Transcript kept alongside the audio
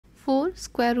4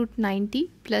 square root 90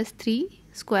 plus 3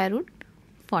 square root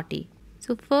 40.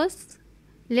 So first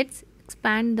let's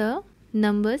expand the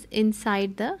numbers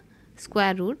inside the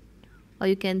square root, or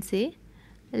you can say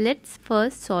let's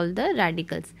first solve the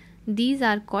radicals. These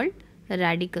are called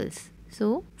radicals.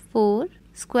 So 4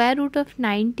 square root of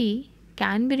 90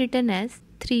 can be written as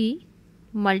 3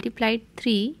 multiplied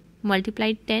 3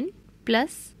 multiplied 10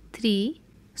 plus 3.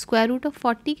 Square root of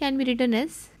 40 can be written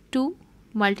as 2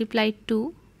 multiplied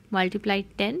 2 multiplied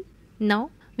 10. Now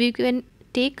we can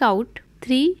take out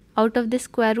 3 out of this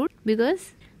square root,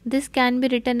 because this can be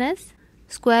written as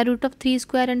square root of 3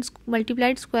 square and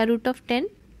multiplied square root of 10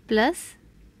 plus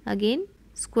again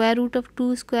square root of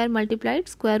 2 square multiplied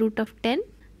square root of 10.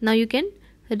 Now you can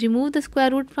remove the square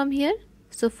root from here.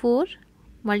 So 4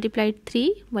 multiplied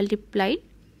 3 multiplied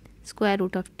square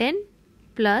root of 10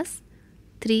 plus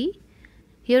 3.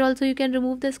 Here also you can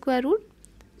remove the square root.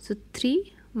 So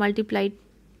 3 multiplied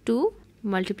 2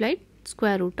 multiplied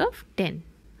square root of 10.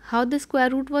 How the square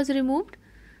root was removed?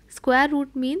 Square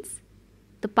root means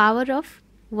the power of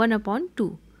 1 upon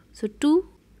 2. So 2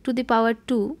 to the power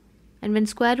 2, and when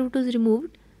square root is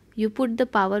removed, you put the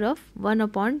power of 1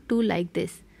 upon 2 like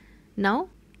this. Now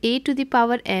a to the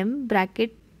power m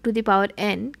bracket to the power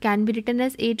n can be written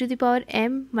as a to the power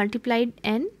m multiplied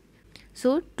n.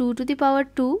 So 2 to the power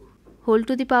 2 whole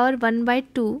to the power 1 by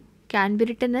 2 can be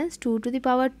written as 2 to the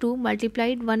power 2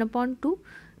 multiplied 1 upon 2.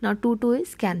 Now 2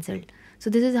 is cancelled. So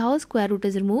this is how square root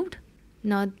is removed.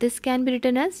 Now this can be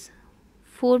written as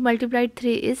 4 multiplied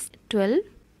 3 is 12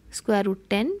 square root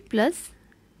 10 plus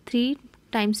 3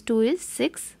 times 2 is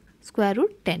 6 square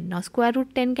root 10. Now square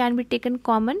root 10 can be taken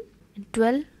common,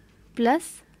 12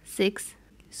 plus 6.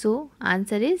 So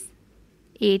answer is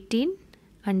 18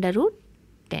 under root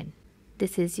 10.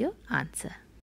 This is your answer.